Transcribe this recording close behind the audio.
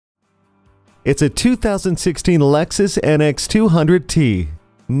It's a 2016 Lexus NX 200T.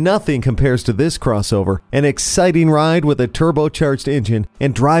 Nothing compares to this crossover. An exciting ride with a turbocharged engine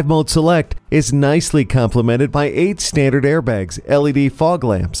and drive mode select is nicely complemented by 8 standard airbags, LED fog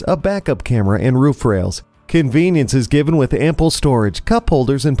lamps, a backup camera, and roof rails. Convenience is given with ample storage, cup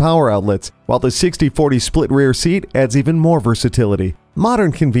holders, and power outlets, while the 60/40 split rear seat adds even more versatility.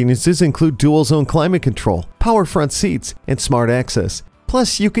 Modern conveniences include dual-zone climate control, power front seats, and smart access.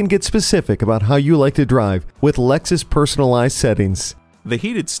 Plus, you can get specific about how you like to drive with Lexus personalized settings. The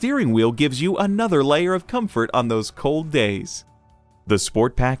heated steering wheel gives you another layer of comfort on those cold days. The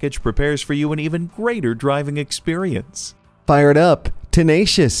Sport package prepares for you an even greater driving experience. Fired up,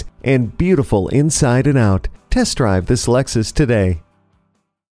 tenacious, and beautiful inside and out. Test drive this Lexus today.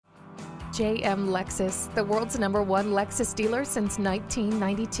 JM Lexus, the world's #1 Lexus dealer since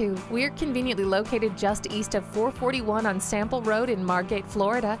 1992. We're conveniently located just east of 441 on Sample Road in Margate,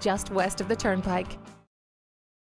 Florida, just west of the Turnpike.